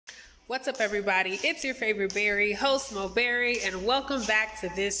What's up, everybody? It's your favorite Berry, host Mo Berry, and welcome back to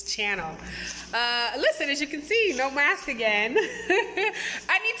this channel. Listen, as you can see, no mask again.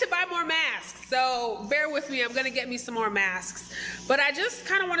 I need to buy more masks, so bear with me. I'm gonna get me some more masks. But I just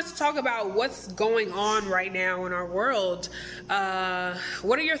kind of wanted to talk about what's going on right now in our world.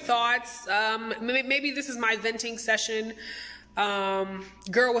 What are your thoughts? Maybe this is my venting session,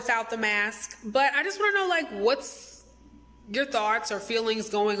 girl without the mask. But I just want to know, like, what's your thoughts or feelings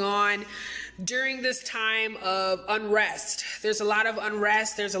going on during this time of unrest. There's a lot of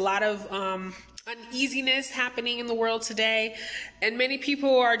unrest. There's a lot of uneasiness happening in the world today. And many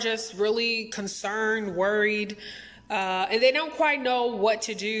people are just really concerned, worried, and they don't quite know what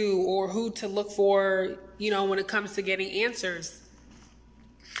to do or who to look for, when it comes to getting answers.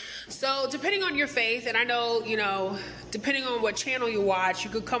 So depending on your faith, and I know, depending on what channel you watch, you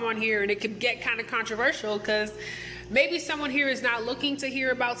could come on here and it could get kind of controversial because maybe someone here is not looking to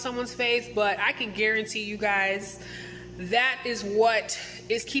hear about someone's faith, but I can guarantee you guys that is what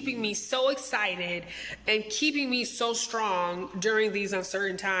is keeping me so excited and keeping me so strong during these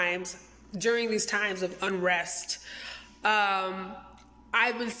uncertain times, during these times of unrest.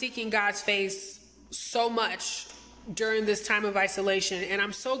 I've been seeking God's face so much during this time of isolation, and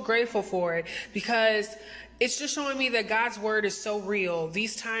I'm so grateful for it because it's just showing me that God's word is so real.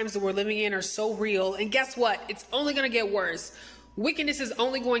 These times that we're living in are so real. And guess what? It's only going to get worse. Wickedness is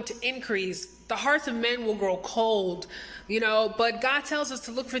only going to increase. The hearts of men will grow cold, but God tells us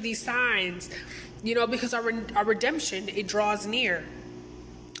to look for these signs, because our redemption, it draws near.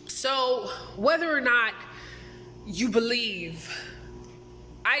 So whether or not you believe,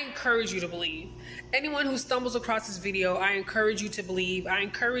 I encourage you to believe. Anyone who stumbles across this video, I encourage you to believe. I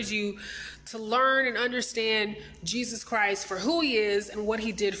encourage you to learn and understand Jesus Christ for who he is and what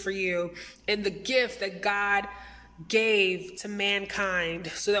he did for you and the gift that God gave to mankind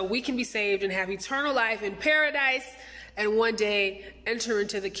so that we can be saved and have eternal life in paradise and one day enter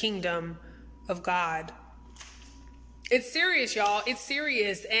into the kingdom of God. It's serious, y'all. It's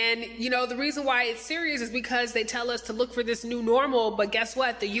serious. And, the reason why it's serious is because they tell us to look for this new normal. But guess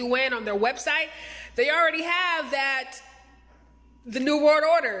what? The UN on their website, they already have the New World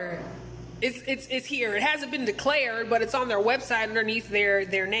Order. It's here. It hasn't been declared, but it's on their website underneath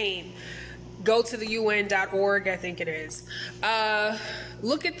their name. Go to the UN.org, I think it is.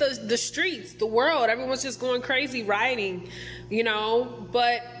 Look at the streets, the world. Everyone's just going crazy, rioting,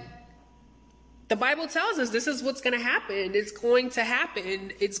 but the Bible tells us this is what's going to happen. It's going to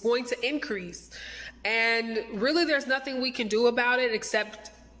happen. It's going to increase. And really, there's nothing we can do about it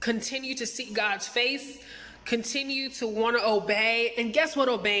except continue to seek God's face, continue to want to obey. And guess what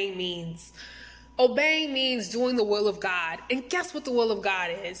obeying means? Obeying means doing the will of God. And guess what the will of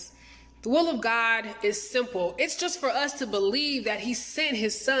God is? The will of God is simple. It's just for us to believe that he sent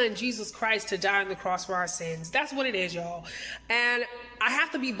his son, Jesus Christ, to die on the cross for our sins. That's what it is, y'all. And I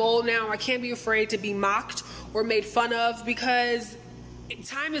have to be bold now. I can't be afraid to be mocked or made fun of because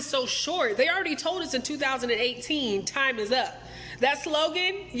time is so short. They already told us in 2018, time is up. That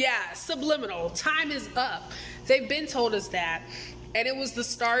slogan, yeah, subliminal. Time is up. They've been told us that. And it was the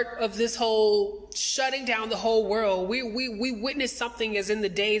start of this whole shutting down the whole world. We witnessed something as in the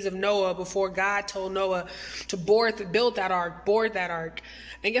days of Noah before God told Noah to board that ark.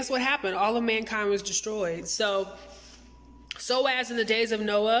 And guess what happened? All of mankind was destroyed. So as in the days of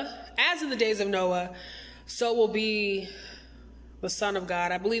Noah, so will be the Son of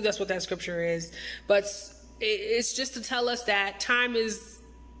God. I believe that's what that scripture is. But it's just to tell us that time is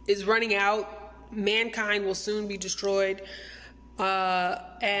running out. Mankind will soon be destroyed.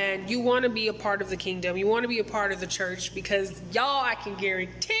 And you want to be a part of the kingdom. You want to be a part of the church because y'all, I can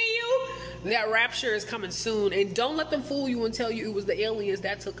guarantee you that rapture is coming soon. And don't let them fool you and tell you it was the aliens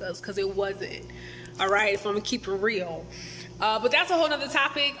that took us, because it wasn't. All right, if I'm gonna keep it real. But that's a whole nother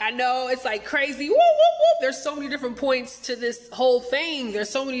topic. I know it's like crazy. Woo, woo, woo. There's so many different points to this whole thing.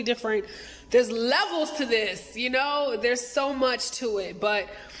 There's levels to this, there's so much to it, but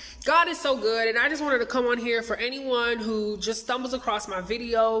God is so good. And I just wanted to come on here for anyone who just stumbles across my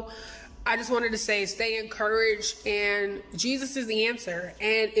video. I just wanted to say, stay encouraged, and Jesus is the answer.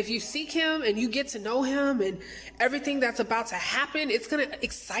 And if you seek him and you get to know him and everything that's about to happen, it's going to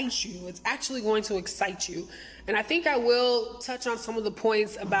excite you. It's actually going to excite you. And I think I will touch on some of the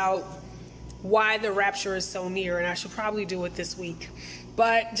points about why the rapture is so near, and I should probably do it this week.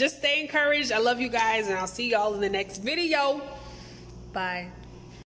 But just stay encouraged. I love you guys, and I'll see y'all in the next video. Bye.